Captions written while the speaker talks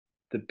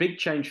the big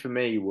change for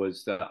me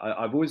was that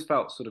I've always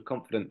felt sort of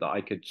confident that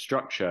I could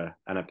structure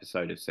an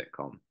episode of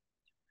sitcom,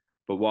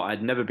 but what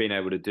I'd never been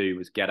able to do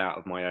was get out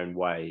of my own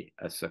way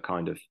as a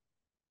kind of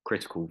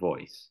critical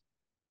voice.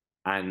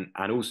 And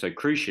also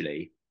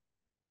crucially,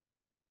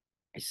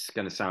 it's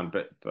going to sound,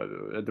 but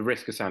at the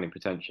risk of sounding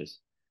pretentious,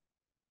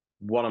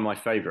 one of my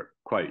favorite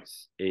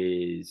quotes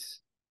is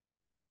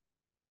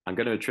I'm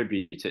going to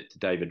attribute it to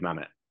David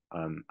Mamet,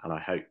 and I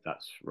hope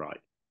that's right.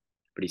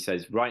 But he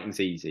says, "Writing's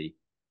easy.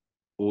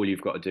 All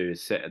you've got to do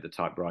is sit at the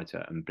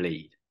typewriter and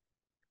bleed."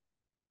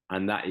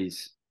 And that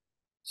is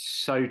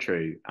so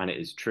true. And it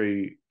is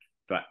true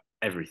for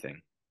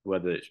everything,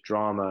 whether it's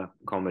drama,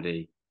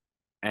 comedy,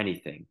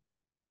 anything.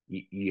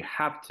 You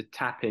have to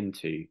tap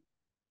into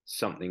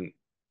something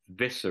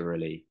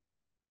viscerally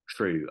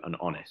true and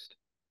honest.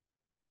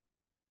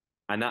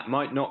 And that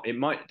might not, it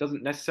might,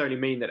 doesn't necessarily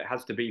mean that it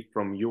has to be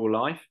from your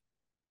life,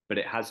 but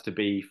it has to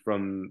be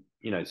from,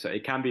 so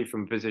it can be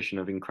from a position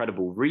of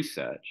incredible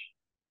research,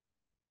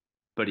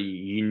 but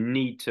you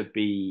need to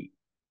be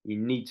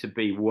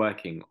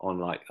working on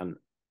like an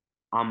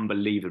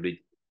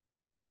unbelievably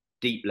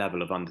deep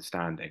level of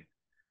understanding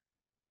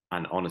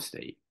and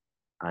honesty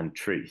and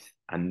truth.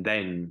 And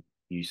then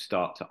you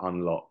start to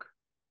unlock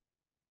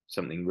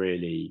something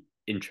really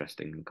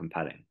interesting and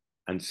compelling.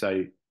 And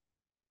so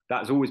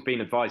that's always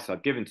been advice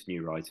I've given to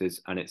new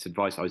writers, and it's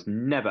advice I was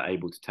never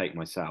able to take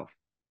myself.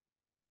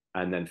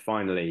 And then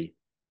finally,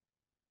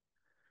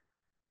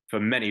 for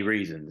many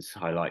reasons,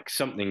 I like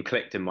something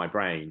clicked in my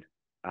brain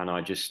and I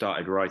just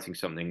started writing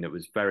something that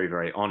was very,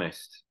 very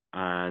honest.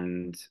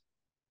 And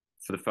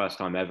for the first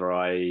time ever,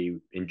 I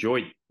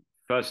enjoyed,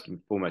 first and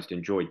foremost,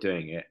 enjoyed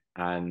doing it.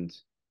 And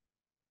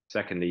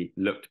secondly,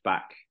 looked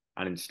back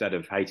and instead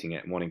of hating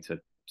it and wanting to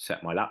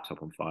set my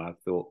laptop on fire, I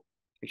thought,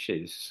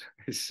 actually, this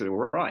is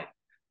all right.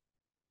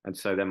 And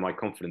so then my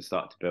confidence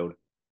started to build.